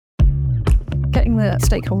getting the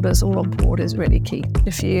stakeholders all on board is really key.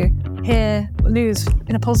 If you hear news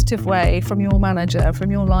in a positive way from your manager, from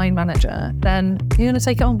your line manager, then you're going to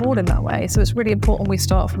take it on board in that way. So it's really important we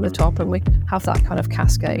start from the top and we have that kind of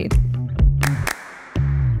cascade.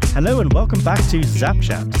 Hello and welcome back to Zap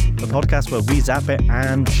Chat, the podcast where we zap it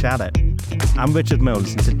and chat it. I'm Richard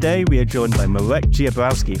Mills, and today we are joined by Marek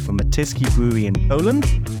Gieburowski from Matiski Brewery in Poland,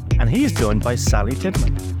 and he is joined by Sally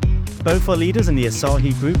Tidman. Both are leaders in the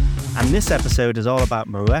Asahi Group, and this episode is all about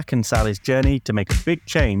Marek and Sally's journey to make a big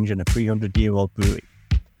change in a 300-year-old brewery.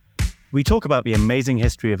 We talk about the amazing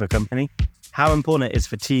history of a company, how important it is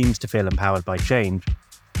for teams to feel empowered by change,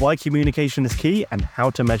 why communication is key, and how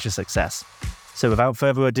to measure success. So without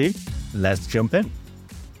further ado, let's jump in.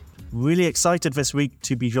 Really excited this week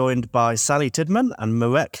to be joined by Sally Tidman and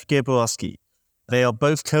Marek Gieburowski. They are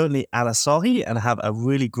both currently at Asahi and have a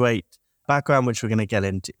really great background which we're going to get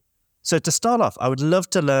into. So to start off, I would love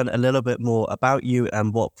to learn a little bit more about you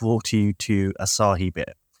and what brought you to Asahi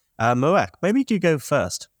Beer. Marek, maybe you go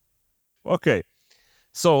first. Okay,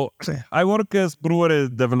 so I work as brewery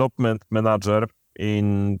development manager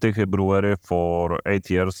in Tychy Brewery for 8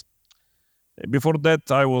 years. Before that,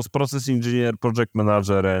 I was process engineer, project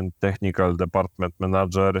manager, and technical department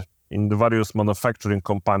manager in the various manufacturing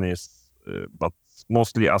companies, but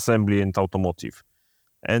mostly assembly and automotive.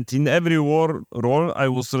 And in every role, I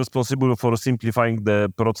was responsible for simplifying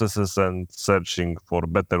the processes and searching for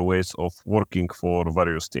better ways of working for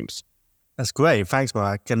various teams. That's great. Thanks,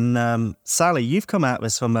 Marek. And Sally, you've come at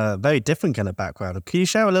this from a very different kind of background. Can you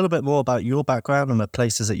share a little bit more about your background and the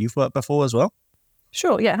places that you've worked before as well?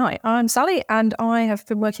 Sure, yeah. Hi, I'm Sally, and I have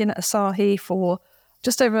been working at Asahi for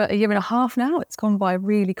just over a year and a half now. It's gone by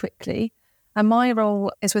really quickly. And my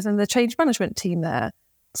role is within the change management team there.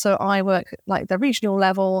 So I work like the regional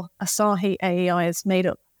level. Asahi AEI is made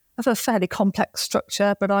up of a fairly complex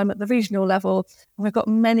structure, but I'm at the regional level. And we've got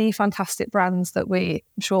many fantastic brands that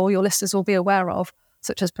I'm sure your listeners will be aware of,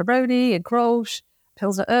 such as Peroni and Grolsch,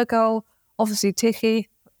 Pilsner Urquell, obviously Tychy,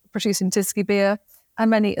 producing Tyskie beer, and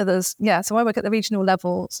many others. Yeah, so I work at the regional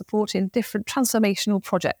level supporting different transformational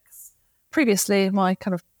projects. Previously, my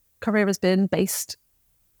kind of career has been based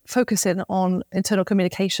focusing on internal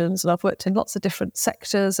communications, and I've worked in lots of different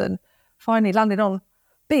sectors and finally landed on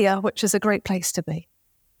beer, which is a great place to be.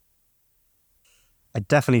 I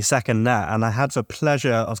definitely second that. And I had the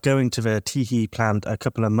pleasure of going to the Tychy plant a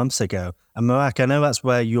couple of months ago. And Marek, I know that's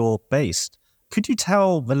where you're based. Could you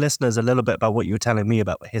tell the listeners a little bit about what you were telling me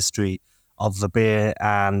about the history of the beer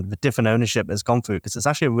and the different ownership that's gone through? Because it's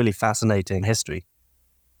actually a really fascinating history.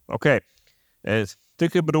 Okay.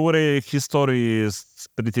 Tychy Brewery history is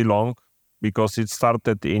pretty long because it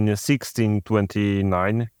started in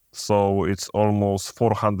 1629, so it's almost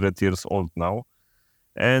 400 years old now.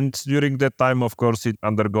 And during that time, of course, it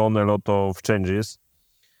undergone a lot of changes.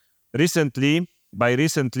 Recently, by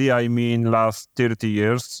recently I mean last 30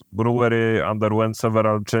 years, brewery underwent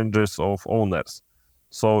several changes of owners.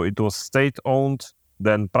 So it was state-owned,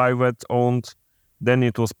 then private-owned, then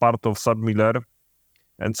it was part of SABMiller.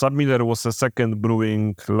 And SABMiller was the second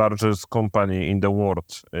brewing largest company in the world,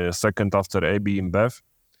 second after AB InBev.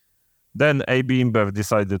 Then AB InBev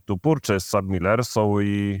decided to purchase SABMiller, so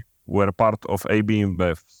we were part of AB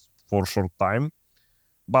InBev for a short time.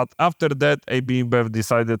 But after that, AB InBev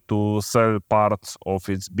decided to sell part of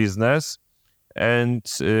its business, and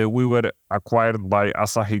we were acquired by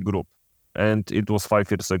Asahi Group, and it was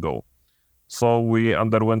 5 years ago. So we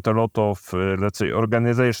underwent a lot of,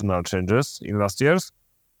 organizational changes in last years.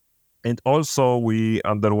 And also we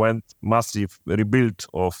underwent massive rebuild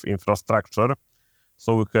of infrastructure.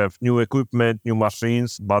 So we have new equipment, new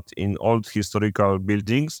machines, but in old historical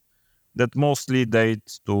buildings that mostly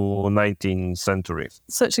date to 19th century.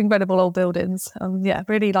 Such incredible old buildings.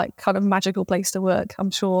 Really like kind of magical place to work. I'm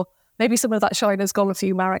sure maybe some of that shine has gone for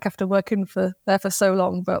you, Marek, after working there for so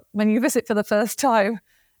long. But when you visit for the first time,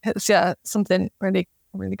 it's something really,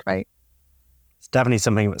 really great. It's definitely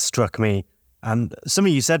something that struck me. And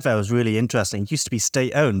something you said there was really interesting. It used to be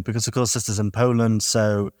state-owned because, of course, this is in Poland,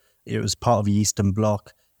 so it was part of the Eastern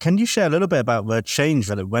Bloc. Can you share a little bit about the change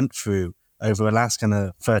that it went through over the last kind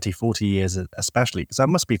of 30, 40 years especially? Because that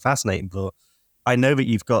must be fascinating. But I know that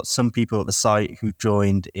you've got some people at the site who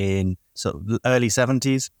joined in sort of the early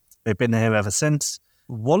 70s. They've been here ever since.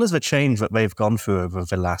 What is the change that they've gone through over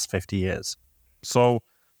the last 50 years? So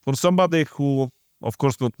for somebody who, of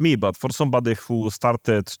course not me, but for somebody who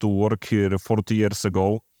started to work here 40 years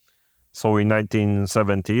ago, so in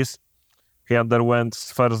 1970s, he underwent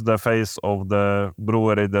first the phase of the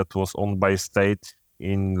brewery that was owned by state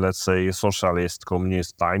in, let's say, socialist,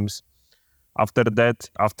 communist times. After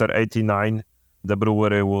that, after 89, the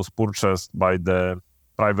brewery was purchased by the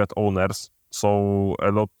private owners, so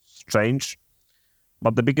a lot changed.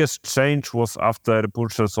 But the biggest change was after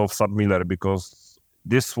purchase of SABMiller, because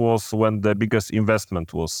this was when the biggest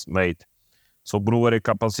investment was made. So brewery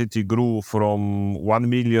capacity grew from 1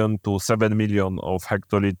 million to 7 million of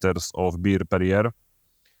hectoliters of beer per year.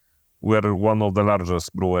 We're one of the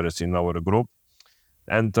largest breweries in our group.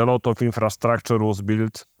 And a lot of infrastructure was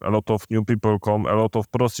built, a lot of new people come, a lot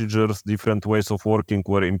of procedures, different ways of working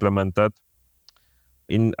were implemented.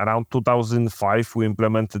 In around 2005, we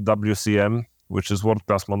implemented WCM, which is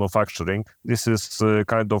world-class manufacturing. This is a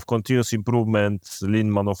kind of continuous improvement,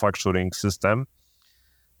 lean manufacturing system.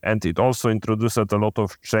 And it also introduced a lot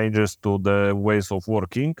of changes to the ways of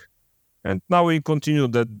working. And now we continue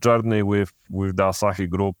that journey with the Asahi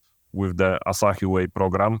Group, with the Asahi Way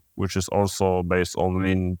program, which is also based on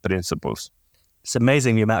lean principles. It's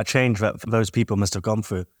amazing the amount of change that those people must have gone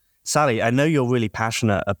through. Sally, I know you're really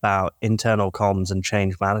passionate about internal comms and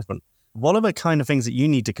change management. What are the kind of things that you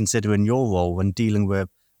need to consider in your role when dealing with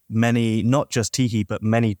many, not just Tiki, but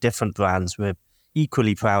many different brands with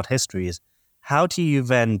equally proud histories? How do you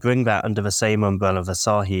then bring that under the same umbrella of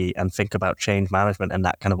Asahi and think about change management and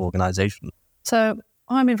that kind of organization? So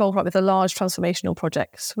I'm involved with the large transformational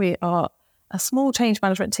projects. We are a small change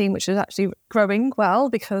management team, which is actually growing well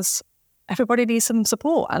because everybody needs some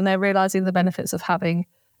support and they're realizing the benefits of having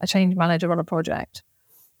a change manager on a project.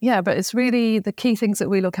 Yeah, but it's really the key things that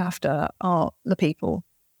we look after are the people.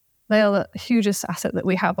 They are the hugest asset that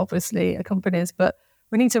we have, obviously, at companies, but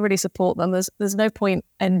we need to really support them. There's no point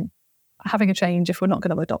in having a change if we're not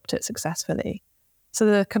going to adopt it successfully. So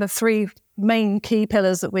the kind of three main key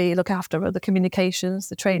pillars that we look after are the communications,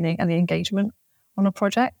 the training, and the engagement on a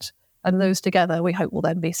project. And those together, we hope will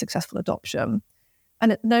then be successful adoption.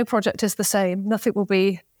 And no project is the same. Nothing will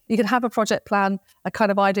be, you can have a project plan, a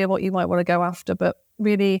kind of idea of what you might want to go after, but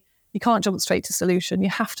really you can't jump straight to solution. You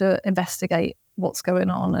have to investigate what's going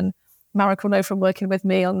on. And Marek will know from working with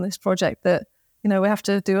me on this project that, we have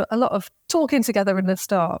to do a lot of talking together in the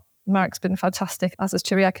start. Marek's been fantastic, as is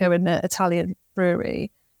Chiriaco in the Italian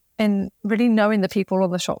brewery, in really knowing the people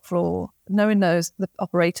on the shop floor, knowing the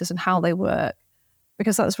operators and how they work,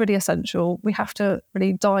 because that's really essential. We have to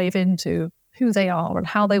really dive into who they are and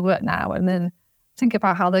how they work now, and then think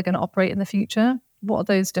about how they're going to operate in the future. What are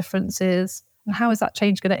those differences, and how is that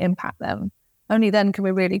change going to impact them? Only then can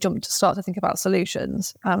we really start to think about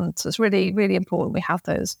solutions. So it's really, really important we have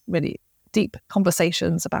those really deep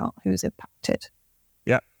conversations about who's impacted.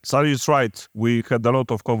 Yeah, Sally is right. We had a lot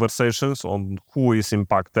of conversations on who is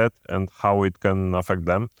impacted and how it can affect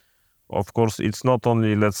them. Of course, it's not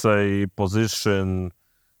only, let's say, position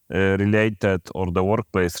related or the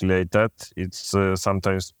workplace related. It's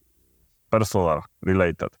sometimes personal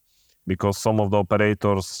related, because some of the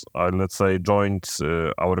operators, let's say, joined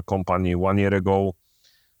our company 1 year ago.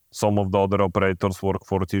 Some of the other operators work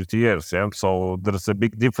for 30 years. Yeah? So there's a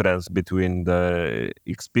big difference between the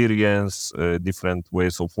experience, different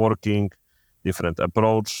ways of working, different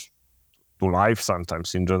approach to life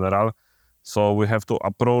sometimes in general. So we have to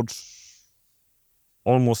approach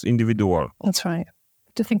almost individual. That's right.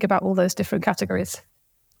 To think about all those different categories.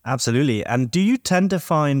 Absolutely. And do you tend to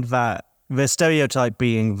find that the stereotype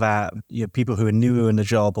being that people who are newer in the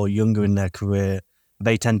job or younger in their career,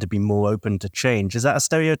 they tend to be more open to change? Is that a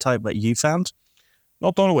stereotype that you found?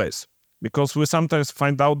 Not always, because we sometimes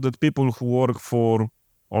find out that people who work for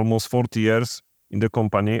almost 40 years in the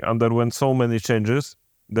company underwent so many changes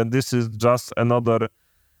that this is just another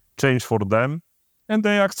change for them, and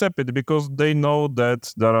they accept it because they know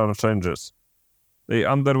that there are changes. They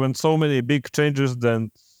underwent so many big changes that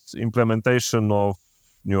implementation of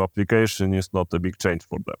new application is not a big change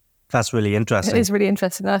for them. That's really interesting. It is really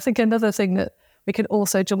interesting. And I think another thing that we can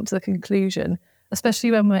also jump to the conclusion,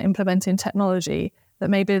 especially when we're implementing technology, that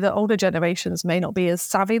maybe the older generations may not be as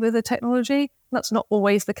savvy with the technology. That's not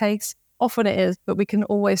always the case. Often it is, but we can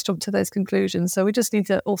always jump to those conclusions. So we just need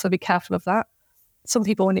to also be careful of that. Some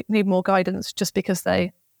people need more guidance just because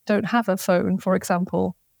they don't have a phone, for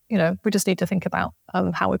example. We just need to think about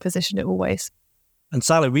how we position it always. And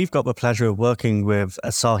Sally, we've got the pleasure of working with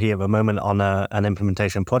Asahi at the moment on an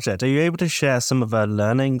implementation project. Are you able to share some of the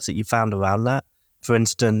learnings that you found around that? For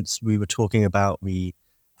instance, we were talking about the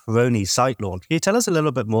Peroni site launch. Can you tell us a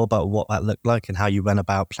little bit more about what that looked like and how you went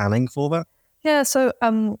about planning for that? Yeah, so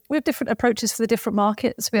we have different approaches for the different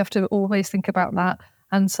markets. We have to always think about that.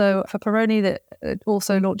 And so for Peroni, that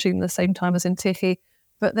also launching the same time as in Tiki,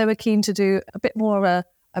 but they were keen to do a bit more of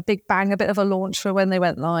a big bang, a bit of a launch for when they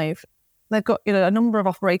went live. They've got a number of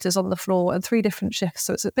operators on the floor and 3 different shifts,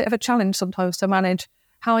 so it's a bit of a challenge sometimes to manage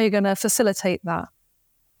how you're going to facilitate that.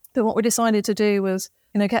 But what we decided to do was,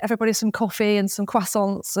 get everybody some coffee and some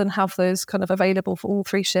croissants and have those kind of available for all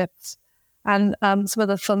 3 shifts. And some of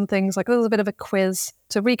the fun things, like a little bit of a quiz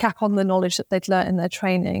to recap on the knowledge that they'd learnt in their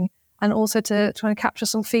training, and also to try and capture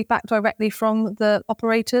some feedback directly from the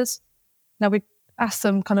operators. Now, we asked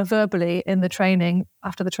them kind of verbally in the training,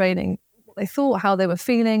 after the training, what they thought, how they were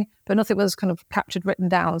feeling, but nothing was kind of captured, written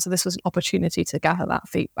down. So this was an opportunity to gather that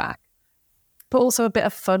feedback. But also a bit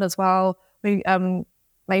of fun as well. We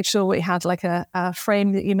made sure we had like a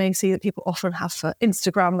frame that you may see that people often have for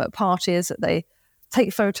Instagram at parties, that they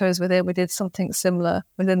take photos with it. We did something similar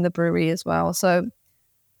within the brewery as well. So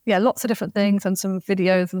yeah, lots of different things and some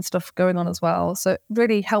videos and stuff going on as well. So it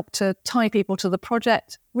really helped to tie people to the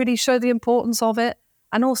project, really show the importance of it.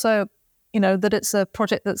 And also, that it's a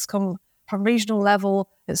project that's come from regional level.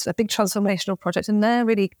 It's a big transformational project, and they're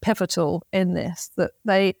really pivotal in this, that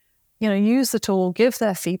they, use the tool, give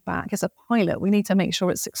their feedback as a pilot. We need to make sure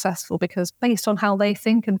it's successful, because based on how they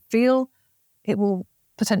think and feel, it will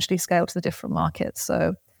potentially scale to the different markets.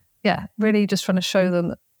 So yeah, really just trying to show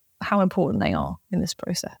them how important they are in this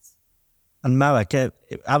process. And Marek, at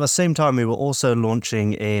the same time, we were also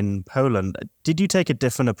launching in Poland. Did you take a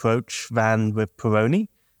different approach than with Peroni?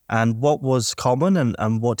 And what was common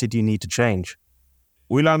and what did you need to change?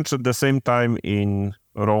 We launched at the same time in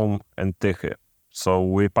Rome and Tychy. So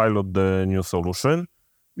we piloted the new solution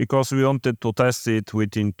because we wanted to test it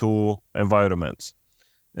within 2 environments.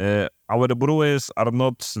 Our breweries are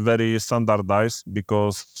not very standardized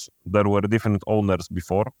because there were different owners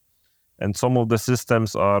before. And some of the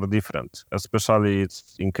systems are different, especially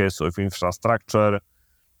in case of infrastructure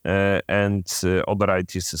and other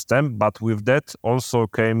IT system. But with that also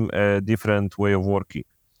came a different way of working.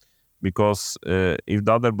 Because if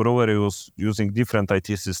the other brewery was using different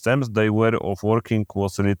IT systems, their way of working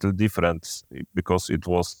was a little different because it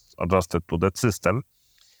was adjusted to that system.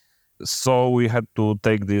 So we had to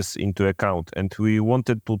take this into account. And we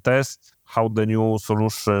wanted to test how the new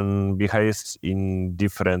solution behaves in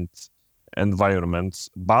different environments,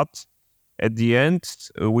 but at the end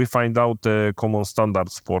we find out common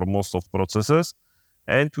standards for most of processes,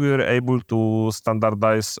 and we were able to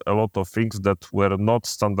standardize a lot of things that were not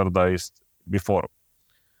standardized before.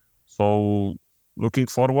 So looking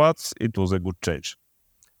forward, it was a good change.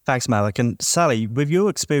 Thanks, Marek. And Sally, with your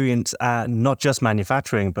experience at not just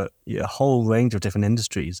manufacturing, but a whole range of different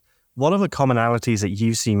industries, what are the commonalities that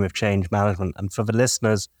you've seen with change management? And for the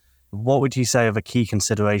listeners, what would you say are the key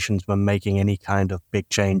considerations when making any kind of big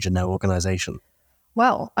change in their organization?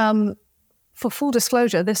 Well, for full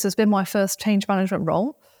disclosure, this has been my first change management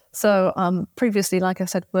role. So previously, like I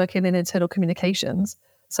said, working in internal communications.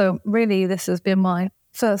 So really, this has been my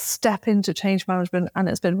first step into change management, and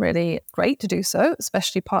it's been really great to do so,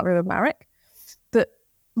 especially partnering with Marek. But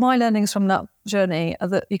my learnings from that journey are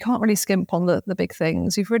that you can't really skimp on the big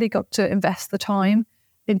things. You've really got to invest the time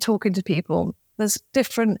in talking to people. There's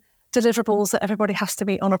different deliverables that everybody has to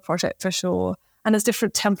meet on a project for sure. And there's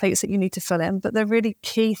different templates that you need to fill in. But the really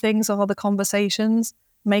key things are the conversations,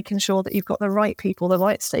 making sure that you've got the right people, the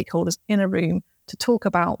right stakeholders in a room to talk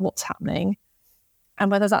about what's happening. And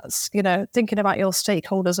whether that's, thinking about your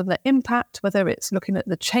stakeholders and the impact, whether it's looking at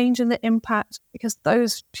the change in the impact, because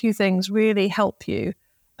those few things really help you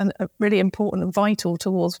and are really important and vital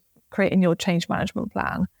towards creating your change management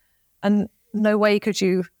plan. And no way could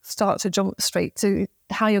you start to jump straight to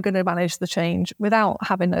how you're going to manage the change without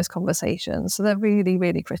having those conversations. So they're really,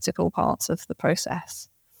 really critical parts of the process.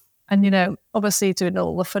 And, obviously doing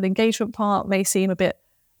all the fun engagement part may seem a bit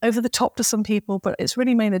over the top to some people, but it's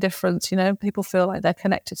really made a difference. People feel like they're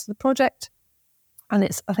connected to the project. And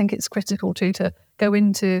I think it's critical too to go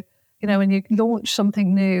into, when you launch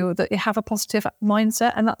something new, that you have a positive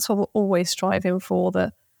mindset. And that's what we're always striving for,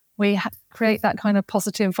 that we create that kind of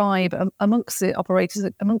positive vibe amongst the operators,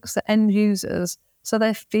 amongst the end users, so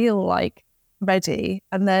they feel like ready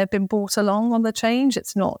and they've been brought along on the change.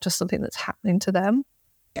 It's not just something that's happening to them.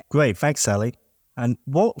 Great. Thanks, Sally. And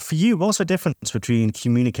what's the difference between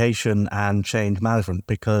communication and change management?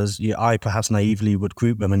 Because I perhaps naively would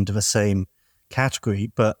group them into the same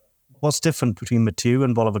category, but what's different between the two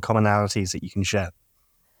and what are the commonalities that you can share?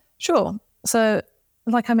 Sure. So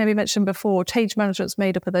like I maybe mentioned before, change management's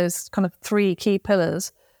made up of those kind of 3 key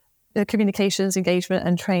pillars: communications, engagement,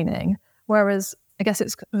 and training. Whereas I guess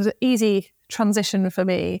it was an easy transition for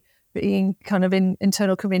me, being kind of in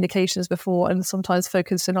internal communications before and sometimes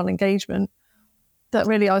focusing on engagement, that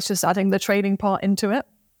really I was just adding the training part into it.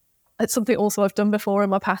 It's something also I've done before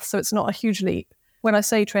in my past, so it's not a huge leap. When I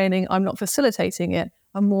say training, I'm not facilitating it.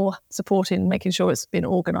 I'm more supporting, making sure it's been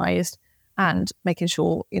organised and making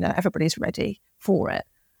sure, everybody's ready for it.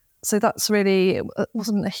 So that's really, it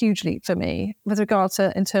wasn't a huge leap for me. With regard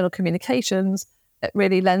to internal communications, it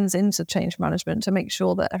really lends into change management to make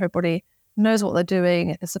sure that everybody knows what they're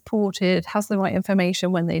doing, is supported, has the right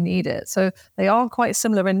information when they need it. So they are quite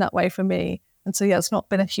similar in that way for me. And so, yeah, it's not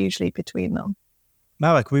been a huge leap between them.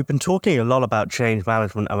 Marek, we've been talking a lot about change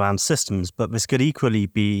management around systems, but this could equally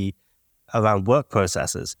be around work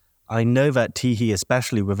processes. I know that Tihi,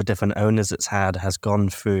 especially with the different owners it's had, has gone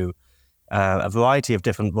through a variety of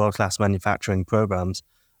different world-class manufacturing programs.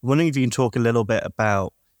 I'm wondering if you can talk a little bit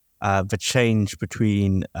about the change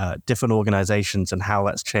between different organizations and how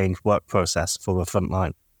that's changed work process for the front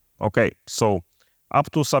line. Okay, so up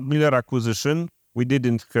to SubMiller acquisition, we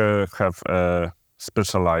didn't have a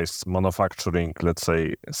specialized manufacturing, let's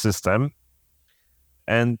say, system.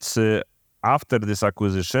 And after this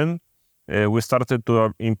acquisition, we started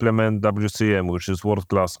to implement WCM, which is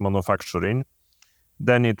world-class manufacturing.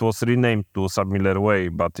 Then it was renamed to SubMiller Way,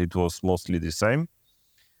 but it was mostly the same.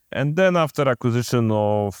 And then after acquisition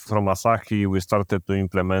from Asahi, we started to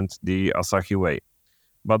implement the Asahi Way.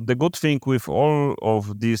 But the good thing with all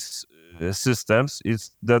of these systems is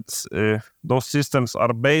that those systems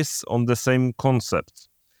are based on the same concept,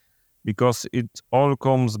 because it all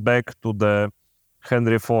comes back to the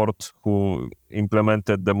Henry Ford, who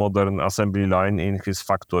implemented the modern assembly line in his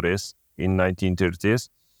factories in 1930s,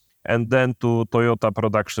 and then to Toyota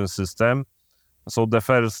production system. So the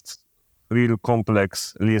first real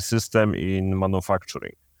complex lean system in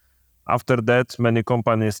manufacturing. After that, many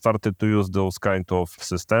companies started to use those kind of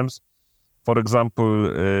systems. For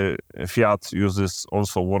example, Fiat uses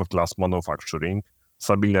also world-class manufacturing.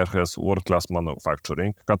 SubMiller has world-class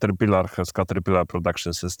manufacturing. Caterpillar has Caterpillar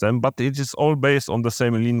production system, but it is all based on the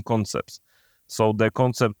same lean concepts. So the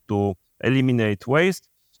concept to eliminate waste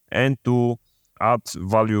and to add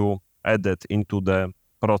value added into the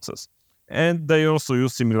process. And they also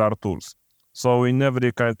use similar tools. So in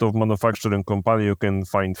every kind of manufacturing company, you can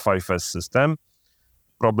find 5S system,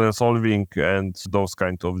 problem solving, and those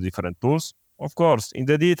kind of different tools. Of course, in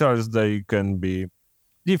the details, they can be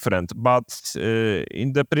different, but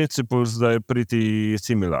in the principles, they're pretty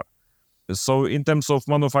similar. So in terms of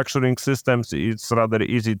manufacturing systems, it's rather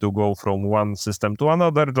easy to go from one system to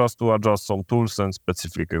another, just to adjust some tools and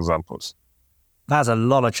specific examples. That's a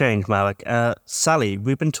lot of change, Marek. Sally,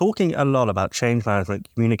 we've been talking a lot about change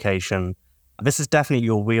management, communication. This is definitely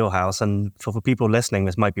your wheelhouse, and for people listening,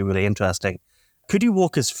 this might be really interesting. Could you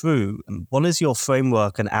walk us through what is your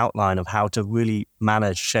framework and outline of how to really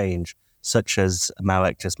manage change, such as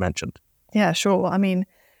Marek just mentioned? Yeah, sure. I mean,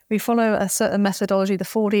 we follow a certain methodology, the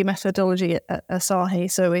 4D methodology at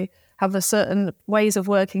Asahi. So we have a certain ways of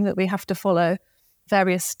working that we have to follow,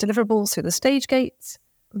 various deliverables through the stage gates.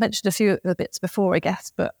 I mentioned a few of the bits before, I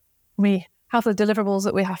guess, but we have the deliverables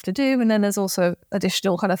that we have to do. And then there's also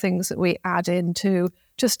additional kind of things that we add into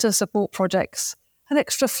just to support projects, an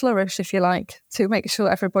extra flourish, if you like, to make sure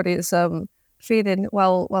everybody is feeling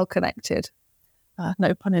well connected.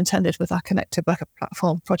 No pun intended with our connected worker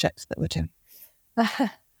platform project that we're doing.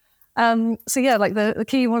 So yeah, like the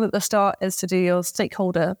key one at the start is to do your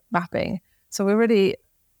stakeholder mapping. So the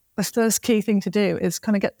first key thing to do is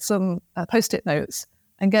kind of get some post-it notes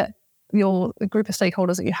and get your group of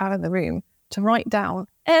stakeholders that you have in the room to write down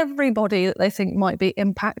everybody that they think might be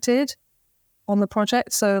impacted on the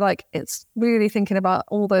project. So like it's really thinking about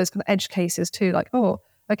all those kind of edge cases too, like, oh,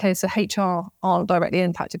 okay, so HR aren't directly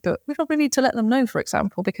impacted, but we probably need to let them know, for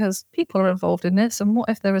example, because people are involved in this, and what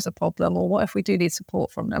if there is a problem, or what if we do need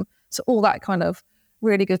support from them? So all that kind of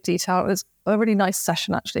really good detail is a really nice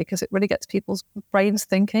session, actually, because it really gets people's brains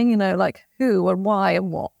thinking, like who and why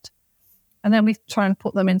and what. And then we try and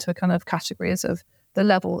put them into kind of categories of the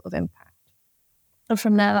level of impact. And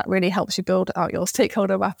from there, that really helps you build out your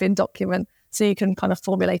stakeholder mapping document so you can kind of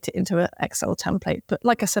formulate it into an Excel template. But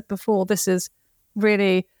like I said before, this is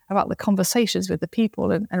really about the conversations with the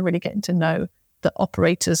people and really getting to know the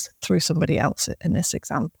operators through somebody else in this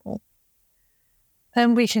example.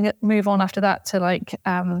 Then we can move on after that to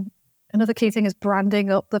another key thing is branding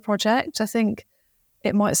up the project. I think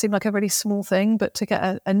it might seem like a really small thing, but to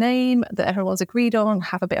get a name that everyone's agreed on,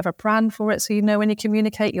 have a bit of a brand for it, so when you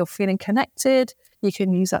communicate, you're feeling connected. You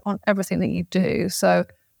can use that on everything that you do. So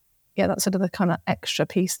yeah, that's another kind of extra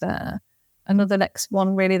piece there. Another next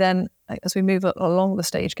one really then, as we move along the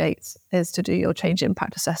stage gates, is to do your change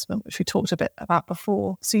impact assessment, which we talked a bit about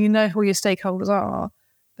before. So you know who your stakeholders are,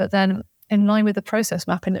 but then in line with the process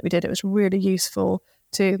mapping that we did, it was really useful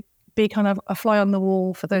to be kind of a fly on the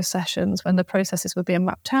wall for those sessions when the processes were being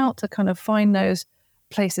mapped out, to kind of find those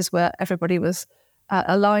places where everybody was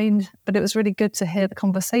aligned. But it was really good to hear the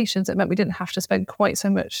conversations. It meant we didn't have to spend quite so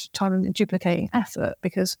much time in duplicating effort,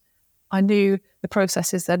 because I knew the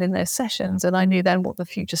processes then in those sessions, and I knew then what the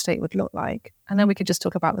future state would look like. And then we could just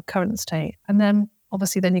talk about the current state. And then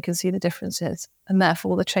obviously then you can see the differences and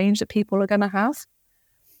therefore the change that people are going to have.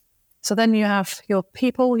 So then you have your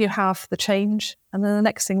people, you have the change, and then the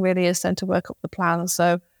next thing really is then to work up the plan.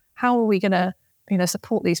 So how are we going to,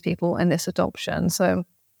 support these people in this adoption? So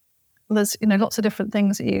there's, lots of different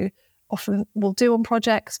things that you often will do on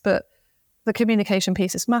projects, but the communication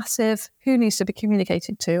piece is massive. Who needs to be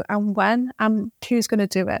communicated to and when, and who's going to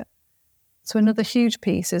do it? So another huge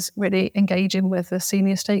piece is really engaging with the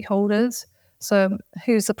senior stakeholders. So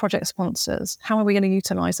who's the project sponsors? How are we going to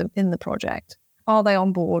utilise them in the project? Are they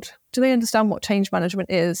on board? Do they understand what change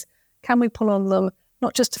management is? Can we pull on them,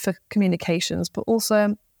 not just for communications, but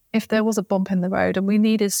also if there was a bump in the road and we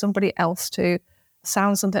needed somebody else to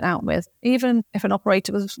sound something out with, even if an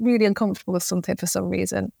operator was really uncomfortable with something for some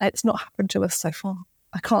reason. It's not happened to us so far.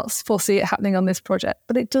 I can't foresee it happening on this project,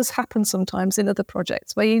 but it does happen sometimes in other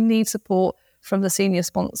projects where you need support from the senior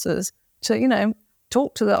sponsors to,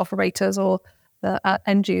 talk to the operators or the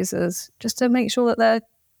end users just to make sure that they're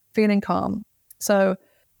feeling calm. So,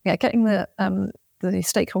 getting the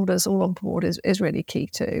stakeholders all on board is really key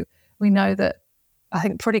too. We know that, I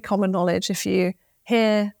think pretty common knowledge, if you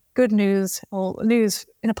hear good news or news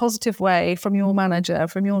in a positive way from your manager,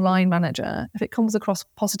 from your line manager, if it comes across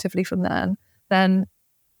positively from them, then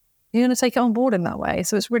you're going to take it on board in that way.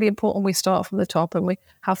 So it's really important we start from the top and we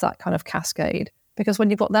have that kind of cascade, because when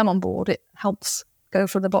you've got them on board, it helps go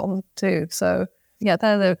from the bottom too. So they're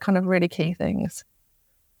the kind of really key things.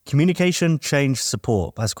 Communication, change,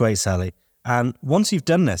 support. That's great, Sally. And once you've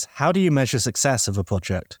done this, how do you measure success of a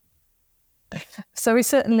project? So we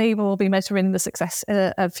certainly will be measuring the success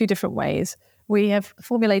a few different ways. We have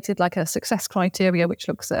formulated like a success criteria, which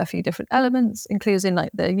looks at a few different elements, including like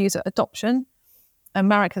the user adoption. And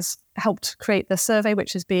Marek has helped create the survey,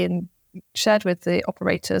 which is being shared with the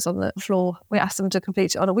operators on the floor. We ask them to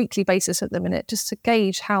complete it on a weekly basis at the minute, just to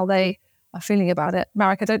gauge how they are feeling about it.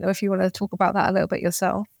 Marek, I don't know if you want to talk about that a little bit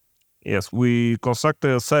yourself. Yes, we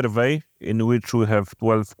constructed a survey in which we have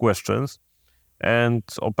 12 questions. And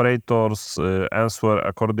operators answer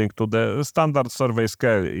according to the standard survey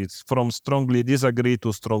scale. It's from strongly disagree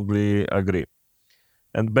to strongly agree.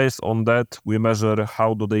 And based on that, we measure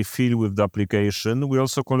how do they feel with the application. We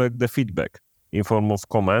also collect the feedback in form of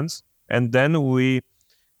comments. And then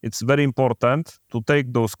it's very important to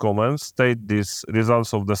take those comments, state these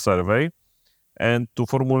results of the survey, and to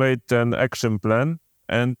formulate an action plan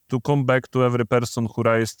and to come back to every person who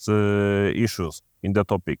raised issues in the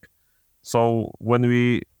topic. So when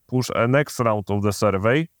we push a next round of the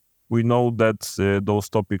survey, we know that those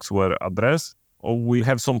topics were addressed, or we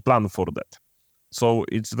have some plan for that. So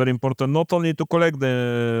it's very important not only to collect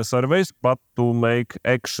the surveys, but to make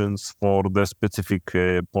actions for the specific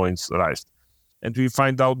points raised. And we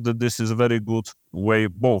find out that this is a very good way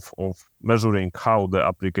both of measuring how the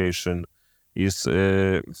application is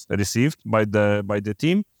received by the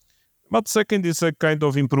team, but second is a kind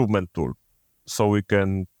of improvement tool. So we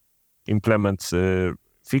can implement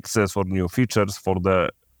fixes or new features for the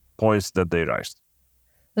points that they raised.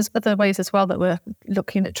 There's other ways as well that we're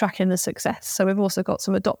looking at tracking the success. So we've also got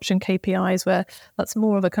some adoption KPIs where that's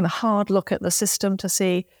more of a kind of hard look at the system to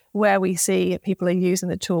see where we see people are using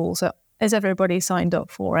the tool. So is everybody signed up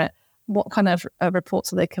for it? What kind of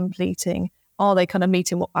reports are they completing? Are they kind of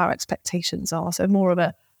meeting what our expectations are? So more of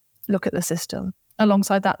a look at the system.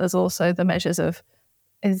 Alongside that, there's also the measures of,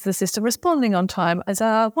 is the system responding on time? Is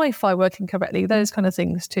our Wi-Fi working correctly? Those kind of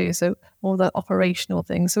things too. So all the operational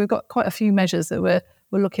things. So we've got quite a few measures that we're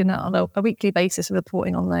looking at on a weekly basis,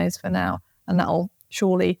 reporting on those for now. And that'll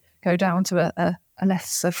surely go down to a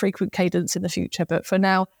less frequent cadence in the future. But for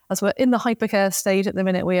now, as we're in the hypercare stage at the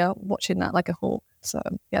minute, we are watching that like a hawk. So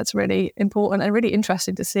it's really important and really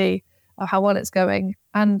interesting to see how well it's going.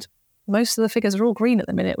 And most of the figures are all green at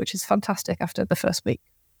the minute, which is fantastic after the first week.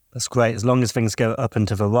 That's great. As long as things go up and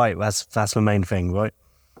to the right, that's the main thing, right?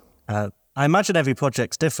 I imagine every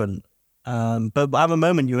project's different, but at the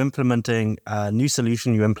moment you're implementing a new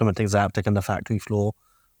solution, you're implementing Zaptic on the factory floor.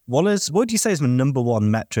 What do you say is the number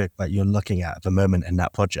one metric that you're looking at the moment in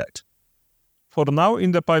that project? For now,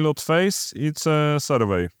 in the pilot phase, it's a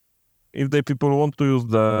survey. If the people want to use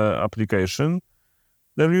the application,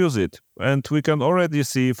 they'll use it. And we can already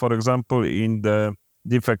see, for example, in the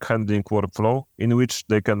defect handling workflow, in which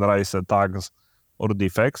they can raise tags or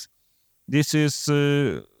defects. This is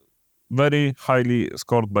very highly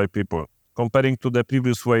scored by people. Comparing to the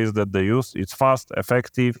previous ways that they use, it's fast,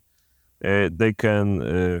 effective. They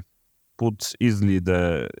can put easily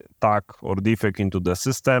the tag or defect into the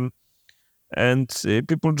system. And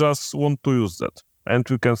people just want to use that. and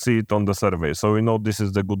we can see it on the survey. So we know this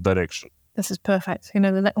is the good direction. This is perfect. One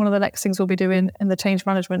of the next things we'll be doing in the change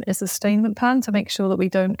management is the sustainment plan to make sure that we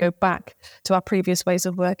don't go back to our previous ways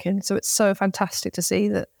of working. So it's so fantastic to see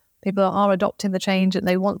that people are adopting the change and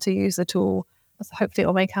they want to use the tool. So hopefully it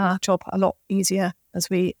will make our job a lot easier as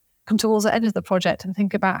we come towards the end of the project and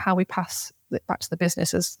think about how we pass it back to the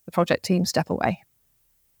business as the project team step away.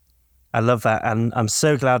 I love that. And I'm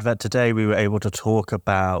so glad that today we were able to talk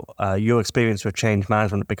about your experience with change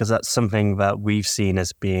management, because that's something that we've seen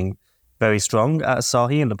as being very strong at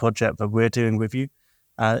Asahi in the project that we're doing with you.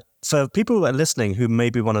 For people who are listening who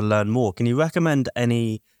maybe want to learn more, can you recommend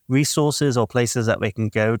any resources or places that they can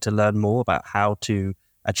go to learn more about how to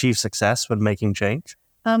achieve success when making change?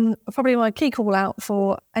 Probably my key call out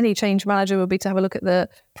for any change manager would be to have a look at the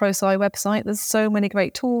ProSci website. There's so many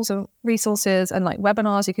great tools and resources and like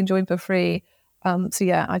webinars you can join for free. So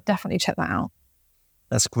yeah, I'd definitely check that out.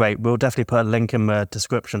 That's great. We'll definitely put a link in the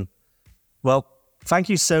description. Well, thank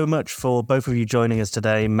you so much for both of you joining us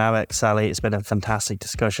today. Marek, Sally, it's been a fantastic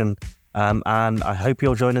discussion. And I hope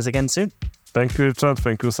you'll join us again soon. Thank you, Richard.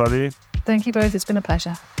 Thank you, Sally. Thank you both. It's been a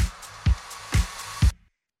pleasure.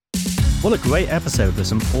 What a great episode with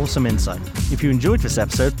some awesome insight. If you enjoyed this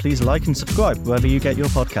episode, please like and subscribe wherever you get your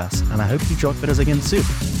podcasts, and I hope you join with us again soon.